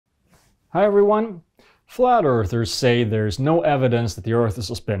Hi everyone! Flat Earthers say there's no evidence that the Earth is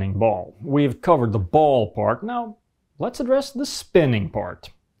a spinning ball. We've covered the ball part, now let's address the spinning part.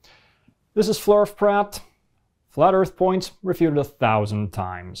 This is Flerfpratt. Flat Earth points refuted 1,000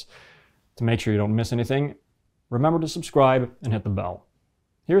 times. To make sure you don't miss anything, remember to subscribe and hit the bell.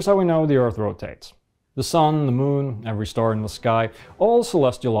 Here's how we know the Earth rotates. The Sun, the Moon, every star in the sky, all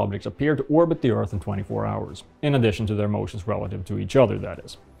celestial objects appear to orbit the Earth in 24 hours, in addition to their motions relative to each other, that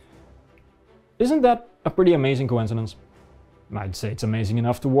is. Isn't that a pretty amazing coincidence? I'd say it's amazing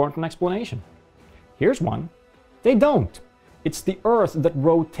enough to warrant an explanation. Here's one. They don't. It's the Earth that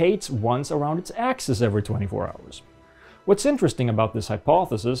rotates once around its axis every 24 hours. What's interesting about this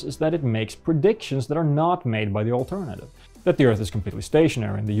hypothesis is that it makes predictions that are not made by the alternative, that the Earth is completely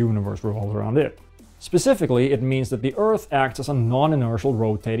stationary and the universe revolves around it. Specifically, it means that the Earth acts as a non-inertial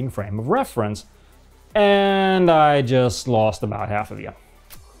rotating frame of reference, and I just lost about half of you.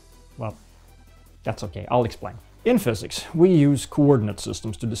 Well, that's okay, I'll explain. In physics, we use coordinate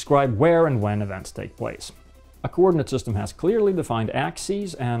systems to describe where and when events take place. A coordinate system has clearly defined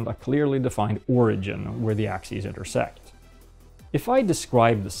axes and a clearly defined origin where the axes intersect. If I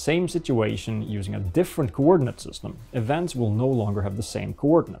describe the same situation using a different coordinate system, events will no longer have the same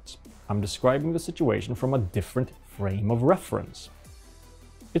coordinates. I'm describing the situation from a different frame of reference.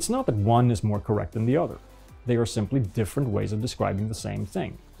 It's not that one is more correct than the other. They are simply different ways of describing the same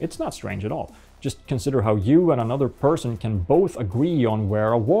thing. It's not strange at all. Just consider how you and another person can both agree on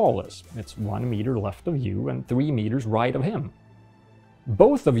where a wall is. It's 1 meter left of you and 3 meters right of him.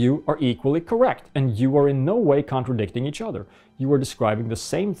 Both of you are equally correct, and you are in no way contradicting each other. You are describing the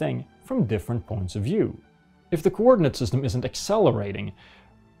same thing from different points of view. If the coordinate system isn't accelerating,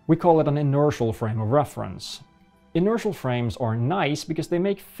 we call it an inertial frame of reference. Inertial frames are nice because they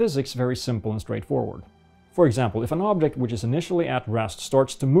make physics very simple and straightforward. For example, if an object which is initially at rest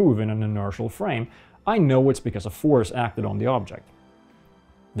starts to move in an inertial frame, I know it's because a force acted on the object.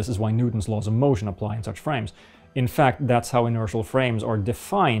 This is why Newton's laws of motion apply in such frames. In fact, that's how inertial frames are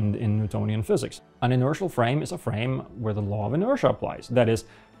defined in Newtonian physics. An inertial frame is a frame where the law of inertia applies. That is,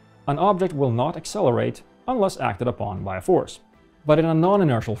 an object will not accelerate unless acted upon by a force. But in a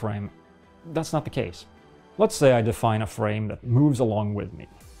non-inertial frame, that's not the case. Let's say I define a frame that moves along with me.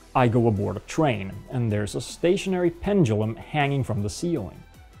 I go aboard a train, and there's a stationary pendulum hanging from the ceiling.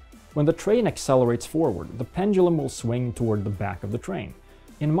 When the train accelerates forward, the pendulum will swing toward the back of the train.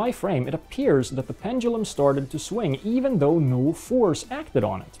 In my frame, it appears that the pendulum started to swing even though no force acted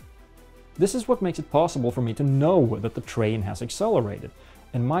on it. This is what makes it possible for me to know that the train has accelerated,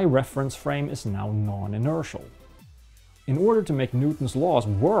 and my reference frame is now non-inertial. In order to make Newton's laws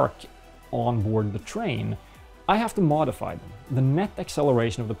work on board the train, I have to modify them. The net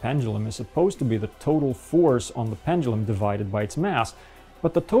acceleration of the pendulum is supposed to be the total force on the pendulum divided by its mass,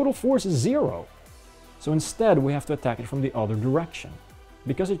 but the total force is 0. So instead we have to attack it from the other direction.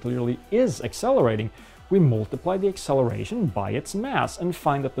 Because it clearly is accelerating, we multiply the acceleration by its mass and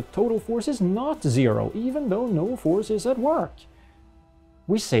find that the total force is not 0, even though no force is at work.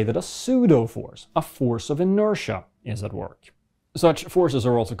 We say that a pseudo force, a force of inertia, is at work. Such forces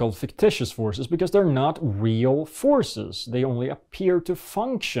are also called fictitious forces because they're not real forces. They only appear to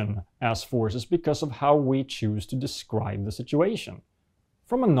function as forces because of how we choose to describe the situation,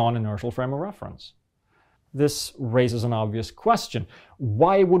 from a non-inertial frame of reference. This raises an obvious question.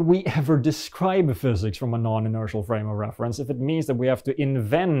 Why would we ever describe physics from a non-inertial frame of reference if it means that we have to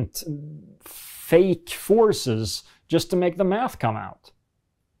invent fake forces just to make the math come out?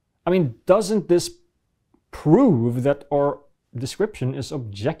 I mean, doesn't this prove that our description is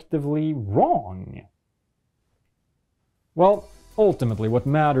objectively wrong? Well, ultimately what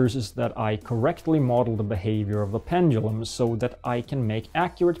matters is that I correctly model the behavior of the pendulum so that I can make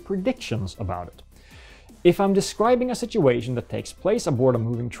accurate predictions about it. If I'm describing a situation that takes place aboard a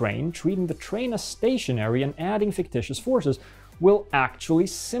moving train, treating the train as stationary and adding fictitious forces will actually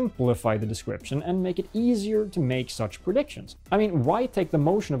simplify the description and make it easier to make such predictions. I mean, why take the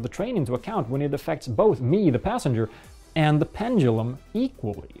motion of the train into account when it affects both me, the passenger, and the pendulum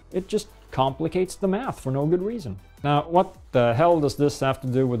equally? It just complicates the math for no good reason. Now, what the hell does this have to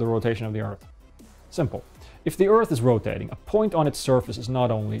do with the rotation of the Earth? Simple. If the Earth is rotating, a point on its surface is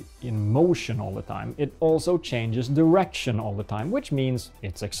not only in motion all the time, it also changes direction all the time, which means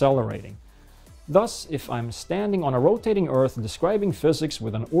it's accelerating. Thus, if I'm standing on a rotating Earth describing physics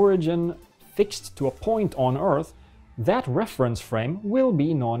with an origin fixed to a point on Earth, that reference frame will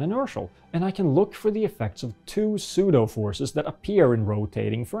be non-inertial, and I can look for the effects of 2 pseudo forces that appear in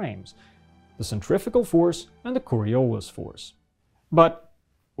rotating frames: the centrifugal force and the Coriolis force. But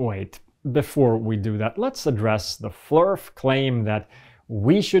wait, before we do that, let's address the Flerf claim that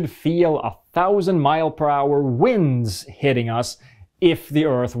we should feel 1,000-mile-per-hour winds hitting us if the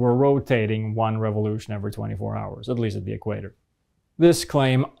Earth were rotating 1 revolution every 24 hours, at least at the equator. This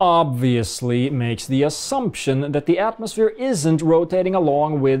claim obviously makes the assumption that the atmosphere isn't rotating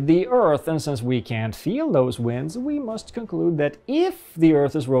along with the Earth, and since we can't feel those winds, we must conclude that if the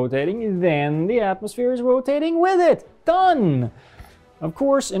Earth is rotating, then the atmosphere is rotating with it. Done! Of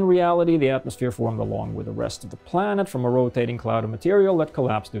course, in reality, the atmosphere formed along with the rest of the planet from a rotating cloud of material that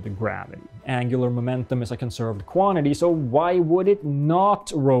collapsed due to gravity. Angular momentum is a conserved quantity, so why would it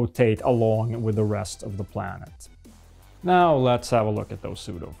not rotate along with the rest of the planet? Now let's have a look at those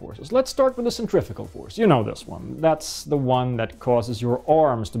pseudo forces. Let's start with the centrifugal force. You know this one. That's the one that causes your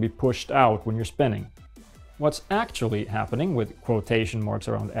arms to be pushed out when you're spinning. What's actually happening, with quotation marks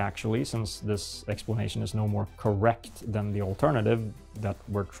around actually, since this explanation is no more correct than the alternative that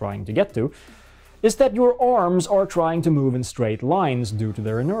we're trying to get to, is that your arms are trying to move in straight lines due to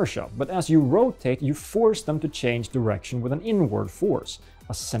their inertia, but as you rotate, you force them to change direction with an inward force,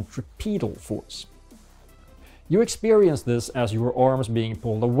 a centripetal force. You experience this as your arms being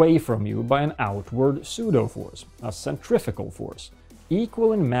pulled away from you by an outward pseudo force, a centrifugal force,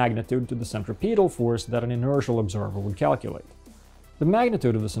 equal in magnitude to the centripetal force that an inertial observer would calculate. The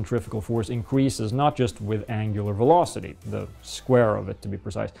magnitude of the centrifugal force increases not just with angular velocity, the square of it to be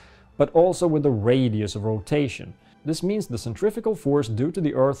precise, but also with the radius of rotation. This means the centrifugal force due to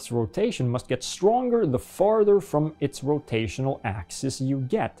the Earth's rotation must get stronger the farther from its rotational axis you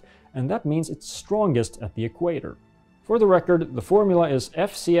get, and that means it's strongest at the equator. For the record, the formula is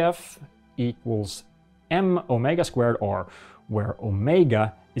FCF equals m omega squared r, where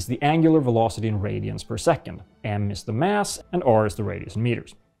omega is the angular velocity in radians per second, m is the mass, and r is the radius in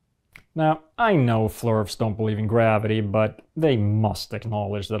meters. Now, I know Flerfs don't believe in gravity, but they must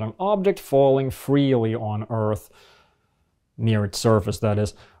acknowledge that an object falling freely on Earth, near its surface that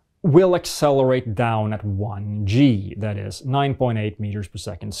is, will accelerate down at 1 g, that is, 9.8 meters per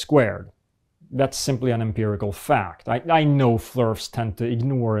second squared. That's simply an empirical fact. I know Flerfs tend to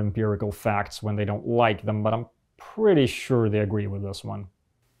ignore empirical facts when they don't like them, but I'm pretty sure they agree with this one.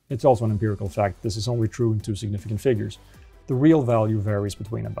 It's also an empirical fact. This is only true in two significant figures. The real value varies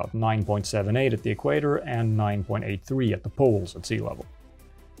between about 9.78 at the equator and 9.83 at the poles at sea level.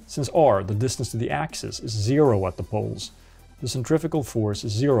 Since r, the distance to the axis, is 0 at the poles, the centrifugal force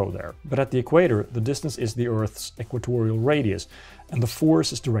is 0 there. But at the equator, the distance is the Earth's equatorial radius, and the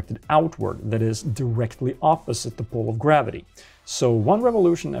force is directed outward, that is, directly opposite the pole of gravity. So 1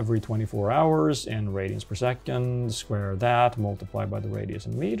 revolution every 24 hours in radians per second, square that, multiply by the radius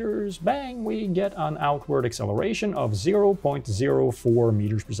in meters, bang, we get an outward acceleration of 0.04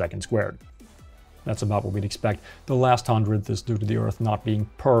 meters per second squared. That's about what we'd expect. The last 100th is due to the Earth not being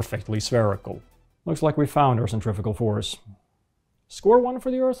perfectly spherical. Looks like we found our centrifugal force. Score 1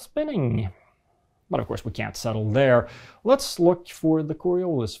 for the Earth spinning. But of course we can't settle there. Let's look for the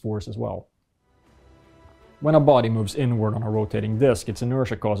Coriolis force as well. When a body moves inward on a rotating disk, its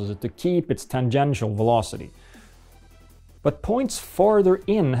inertia causes it to keep its tangential velocity. But points farther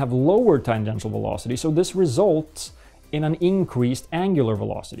in have lower tangential velocity, so this results in an increased angular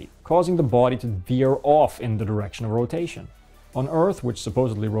velocity, causing the body to veer off in the direction of rotation. On Earth, which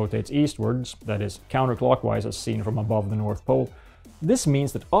supposedly rotates eastwards, that is, counterclockwise as seen from above the North Pole, this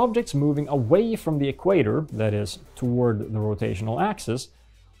means that objects moving away from the equator, that is, toward the rotational axis,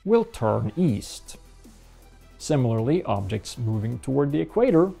 will turn east. Similarly, objects moving toward the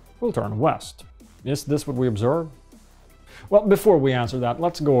equator will turn west. Is this what we observe? Well, before we answer that,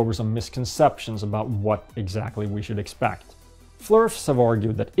 let's go over some misconceptions about what exactly we should expect. Flerfs have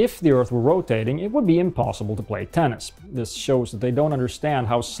argued that if the Earth were rotating, it would be impossible to play tennis. This shows that they don't understand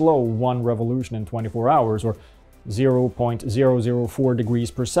how slow 1 revolution in 24 hours, or 0.004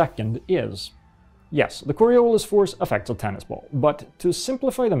 degrees per second, is. Yes, the Coriolis force affects a tennis ball, but to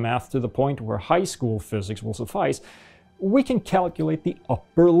simplify the math to the point where high school physics will suffice, we can calculate the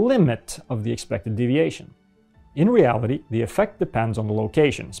upper limit of the expected deviation. In reality, the effect depends on the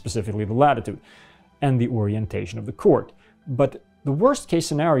location, specifically the latitude, and the orientation of the court. But the worst case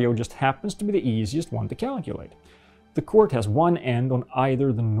scenario just happens to be the easiest one to calculate. The court has one end on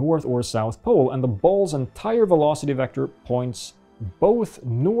either the north or south pole, and the ball's entire velocity vector points both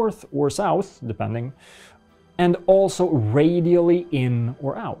north or south, depending, and also radially in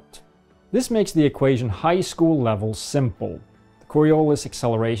or out. This makes the equation high school level simple. The Coriolis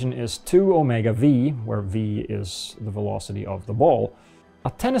acceleration is 2 omega v, where v is the velocity of the ball. A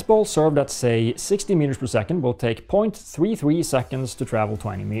tennis ball served at, say, 60 meters per second will take 0.33 seconds to travel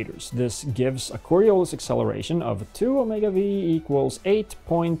 20 meters. This gives a Coriolis acceleration of 2 omega v equals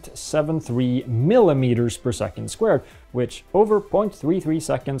 8.73 millimeters per second squared, which over 0.33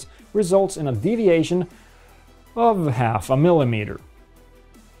 seconds results in a deviation of half a millimeter.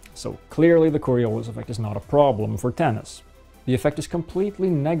 So clearly the Coriolis effect is not a problem for tennis. The effect is completely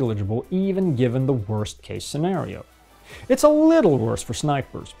negligible even given the worst case scenario. It's a little worse for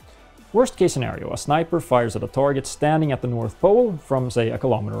snipers. Worst case scenario, a sniper fires at a target standing at the North Pole from say a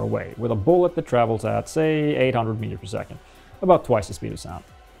kilometer away with a bullet that travels at say 800 meters per second, about twice the speed of sound.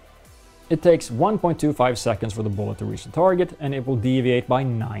 It takes 1.25 seconds for the bullet to reach the target and it will deviate by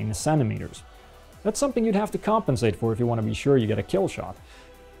 9 centimeters. That's something you'd have to compensate for if you want to be sure you get a kill shot.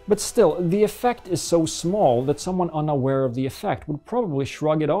 But still, the effect is so small that someone unaware of the effect would probably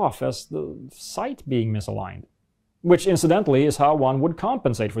shrug it off as the sight being misaligned. Which incidentally is how one would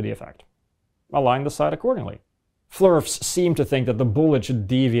compensate for the effect. Align the sight accordingly. Flurfs seem to think that the bullet should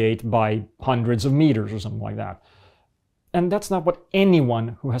deviate by hundreds of meters or something like that. And that's not what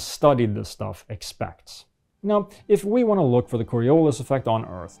anyone who has studied this stuff expects. Now, if we want to look for the Coriolis effect on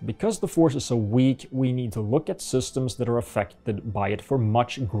Earth, because the force is so weak, we need to look at systems that are affected by it for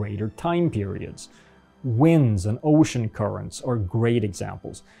much greater time periods. Winds and ocean currents are great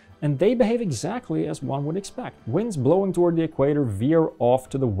examples, and they behave exactly as one would expect. Winds blowing toward the equator veer off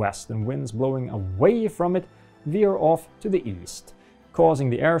to the west, and winds blowing away from it veer off to the east, causing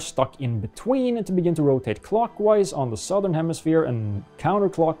the air stuck in between to begin to rotate clockwise on the southern hemisphere and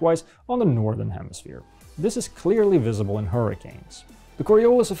counterclockwise on the northern hemisphere. This is clearly visible in hurricanes. The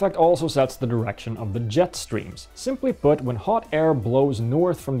Coriolis effect also sets the direction of the jet streams. Simply put, when hot air blows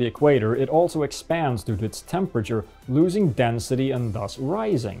north from the equator, it also expands due to its temperature, losing density and thus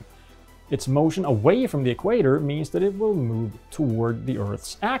rising. Its motion away from the equator means that it will move toward the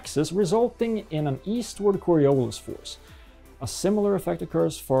Earth's axis, resulting in an eastward Coriolis force. A similar effect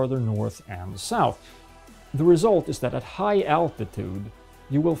occurs farther north and south. The result is that at high altitude,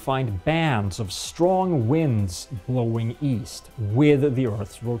 you will find bands of strong winds blowing east with the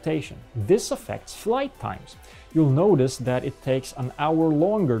Earth's rotation. This affects flight times. You'll notice that it takes an hour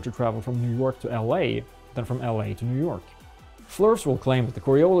longer to travel from New York to LA than from LA to New York. Flurfs will claim that the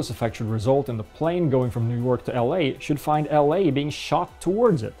Coriolis effect should result in the plane going from New York to LA should find LA being shot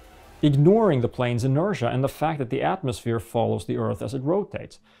towards it, ignoring the plane's inertia and the fact that the atmosphere follows the Earth as it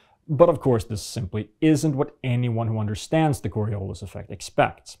rotates. But of course this simply isn't what anyone who understands the Coriolis effect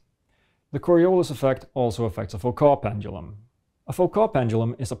expects. The Coriolis effect also affects a Foucault pendulum. A Foucault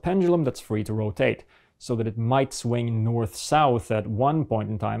pendulum is a pendulum that's free to rotate, so that it might swing north-south at one point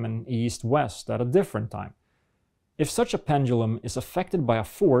in time and east-west at a different time. If such a pendulum is affected by a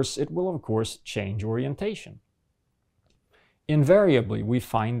force, it will of course change orientation. Invariably, we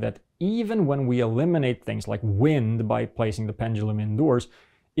find that even when we eliminate things like wind by placing the pendulum indoors,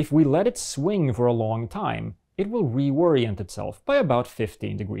 if we let it swing for a long time, it will reorient itself by about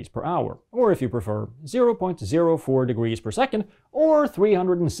 15 degrees per hour, or if you prefer, 0.04 degrees per second, or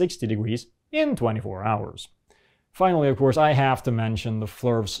 360 degrees in 24 hours. Finally, of course, I have to mention the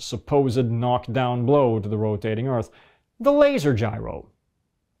Flurf's supposed knockdown blow to the rotating Earth, the Laser Gyro.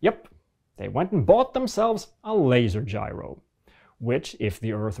 Yep, they went and bought themselves a Laser Gyro, which, if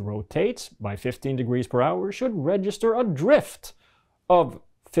the Earth rotates by 15 degrees per hour, should register a drift of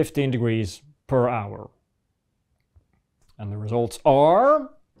 15 degrees per hour. And the results are...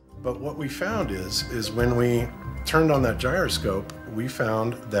 But what we found is when we turned on that gyroscope, we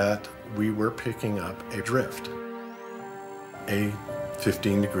found that we were picking up a drift. A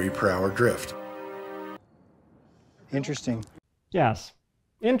 15 degree per hour drift. Interesting. Yes,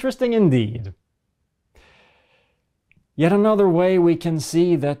 interesting indeed. Yet another way we can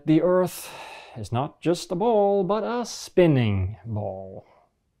see that the Earth is not just a ball, but a spinning ball.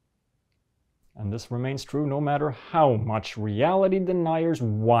 And this remains true no matter how much reality deniers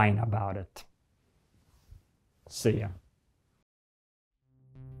whine about it. See ya.